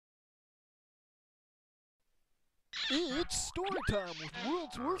It's story time with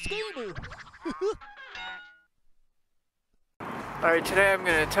World's Worst Gamer. Alright, today I'm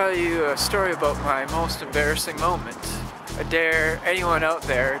going to tell you a story about my most embarrassing moment. I dare anyone out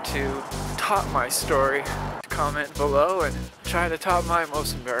there to top my story. Comment below and try to top my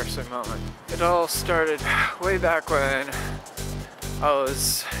most embarrassing moment. It all started way back when I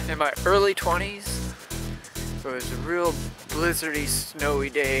was in my early 20s. It was a real blizzardy, snowy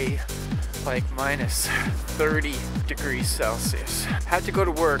day, like minus 30 degrees Celsius. Had to go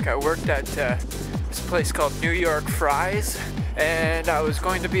to work. I worked at this place called New York Fries, and I was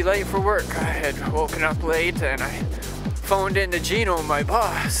going to be late for work. I had woken up late and I phoned in to Gino, my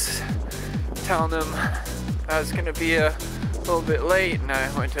boss, telling him I was going to be a little bit late, and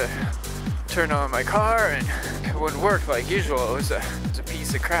I went to turn on my car and it wouldn't work like usual. It was a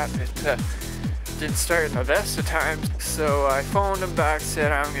piece of crap. It didn't start in the best of times. So I phoned him back,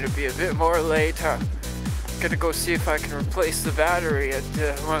 said I'm going to be a bit more late. I'm going to go see if I can replace the battery at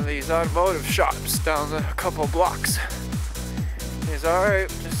one of these automotive shops down a couple blocks. He's alright,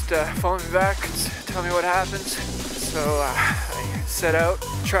 just phone me back, tell me what happens. So I set out,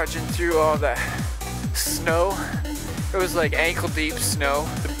 trudging through all the snow. It was like ankle deep snow.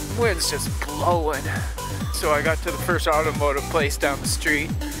 The wind's just blowing. So I got to the first automotive place down the street.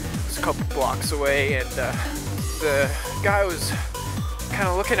 It was a couple blocks away, and the guy was kind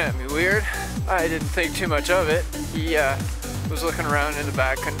of looking at me weird. I didn't think too much of it. He was looking around in the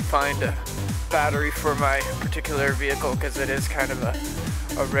back, couldn't find a battery for my particular vehicle because it is kind of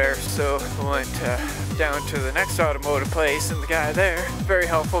a rare. So I went down to the next automotive place, and the guy there, very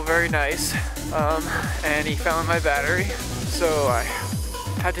helpful, very nice, and he found my battery. So I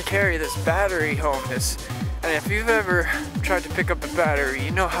had to carry this battery home. And if you've ever tried to pick up a battery, you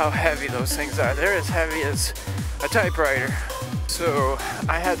know how heavy those things are. They're as heavy as a typewriter. So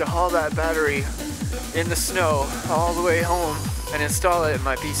I had to haul that battery in the snow all the way home and install it in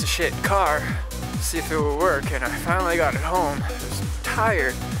my piece of shit car to see if it would work. And I finally got it home. I was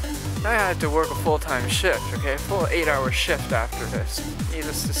tired. I had to work a full-time shift, okay? A full 8-hour shift after this.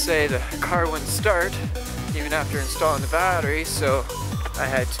 Needless to say, the car wouldn't start even after installing the battery, so I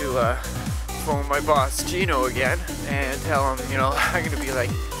had to phone my boss Gino again and tell him, you know, I'm gonna be like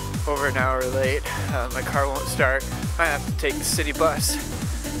over an hour late. My car won't start. I have to take the city bus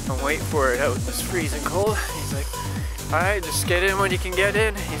and wait for it out in this freezing cold. He's like, alright, just get in when you can get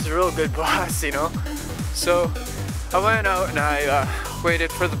in. He's a real good boss, you know. So I went out and I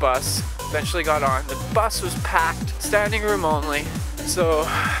waited for the bus. Eventually got on. The bus was packed, standing room only. So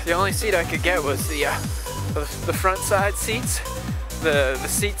the only seat I could get was the front side seats. The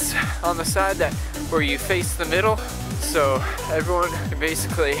seats on the side where you face the middle, so everyone can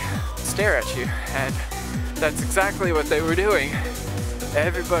basically stare at you, and that's exactly what they were doing.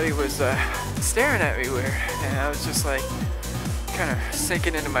 Everybody was staring at me weird, and I was just like kind of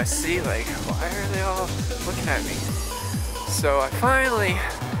sinking into my seat, like, why are they all looking at me? So I finally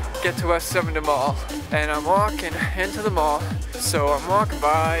get to West 70 Mall, and I'm walking into the mall. So I'm walking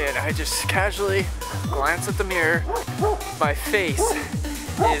by and I just casually glance at the mirror. My face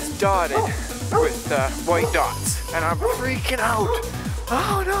is dotted with white dots, and I'm freaking out.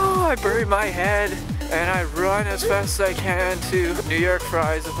 Oh no! I bury my head and I run as fast as I can to New York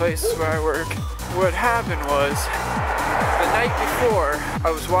Fries, the place where I work. What happened was, the night before,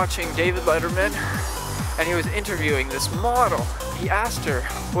 I was watching David Letterman, and he was interviewing this model. He asked her,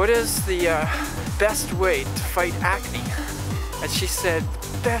 what is the best way to fight acne? And she said,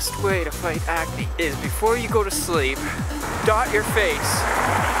 the best way to fight acne is before you go to sleep, dot your face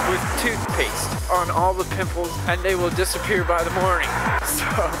with toothpaste on all the pimples, and they will disappear by the morning. So,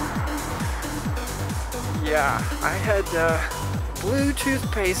 yeah, I had blue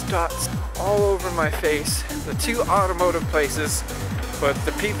toothpaste dots all over my face. The two automotive places, but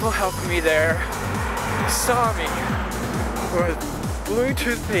the people helping me there saw me with blue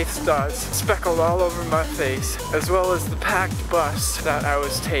toothpaste dots speckled all over my face, as well as the packed bus that I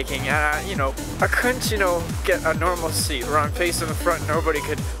was taking. And I couldn't, get a normal seat where I'm facing the front. Nobody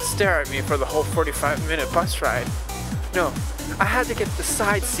could stare at me for the whole 45-minute bus ride. No, I had to get the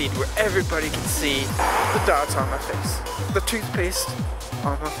side seat where everybody could see the dots on my face, the toothpaste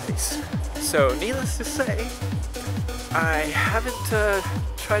on my face. So, needless to say, I haven't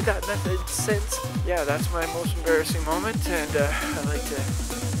tried that method since. Yeah, that's my most embarrassing moment, and I'd like to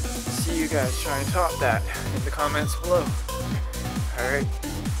see you guys try and top that in the comments below. Alright,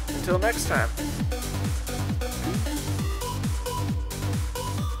 until next time.